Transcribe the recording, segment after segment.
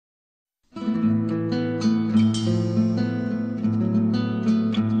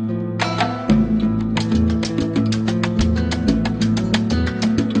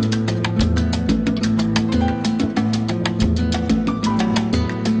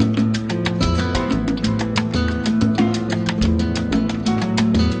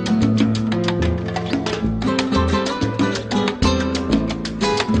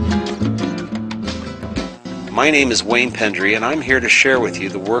My name is Wayne Pendry, and I'm here to share with you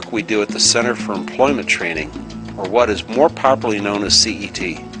the work we do at the Center for Employment Training, or what is more popularly known as CET.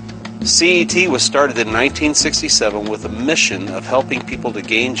 CET was started in 1967 with a mission of helping people to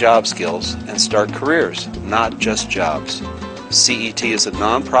gain job skills and start careers, not just jobs. CET is a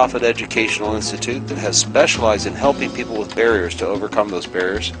nonprofit educational institute that has specialized in helping people with barriers to overcome those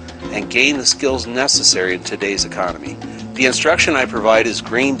barriers and gain the skills necessary in today's economy. The instruction I provide is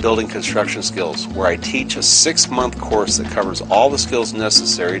Green Building Construction Skills, where I teach a 6-month course that covers all the skills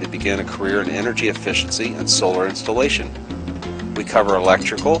necessary to begin a career in energy efficiency and solar installation. We cover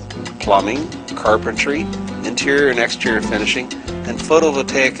electrical, plumbing, carpentry, interior and exterior finishing, and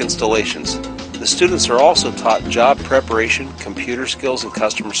photovoltaic installations. The students are also taught job preparation, computer skills, and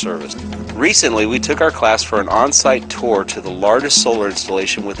customer service. Recently, we took our class for an on-site tour to the largest solar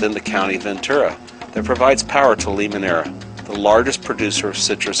installation within the county of Ventura that provides power to Limoneira, the largest producer of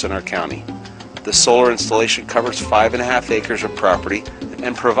citrus in our county. The solar installation covers 5.5 acres of property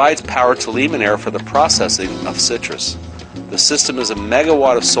and provides power to Limoneira for the processing of citrus. The system is a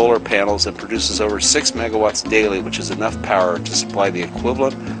megawatt of solar panels and produces over 6 megawatts daily, which is enough power to supply the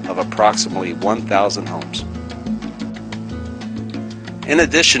equivalent of approximately 1,000 homes. In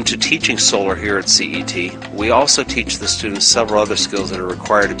addition to teaching solar here at CET, we also teach the students several other skills that are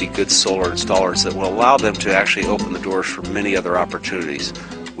required to be good solar installers that will allow them to actually open the doors for many other opportunities.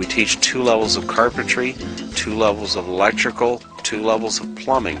 We teach 2 levels of carpentry, 2 levels of electrical, 2 levels of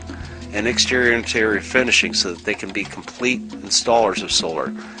plumbing, and exterior and interior finishing so that they can be complete installers of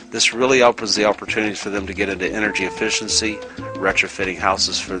solar. This really opens the opportunities for them to get into energy efficiency, retrofitting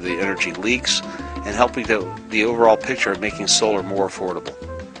houses for the energy leaks, and helping the overall picture of making solar more affordable.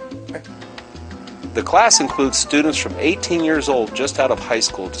 The class includes students from 18 years old just out of high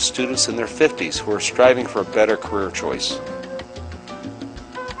school to students in their 50s who are striving for a better career choice.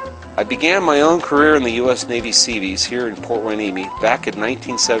 I began my own career in the U.S. Navy Seabees here in Port Hueneme back in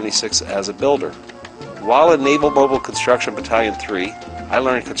 1976 as a builder. While in Naval Mobile Construction Battalion 3, I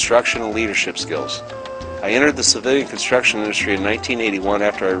learned construction and leadership skills. I entered the civilian construction industry in 1981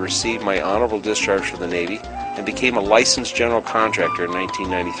 after I received my honorable discharge from the Navy and became a licensed general contractor in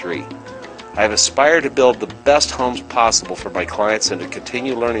 1993. I have aspired to build the best homes possible for my clients and to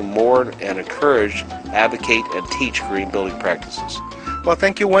continue learning more and encourage, advocate, and teach green building practices. Well,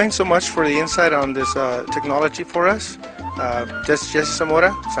 thank you, Wayne, so much for the insight on this technology for us. Jesse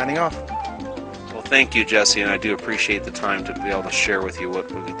Zamora, signing off. Well, thank you, Jesse, and I do appreciate the time to be able to share with you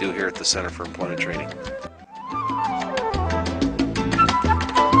what we do here at the Center for Employment Training.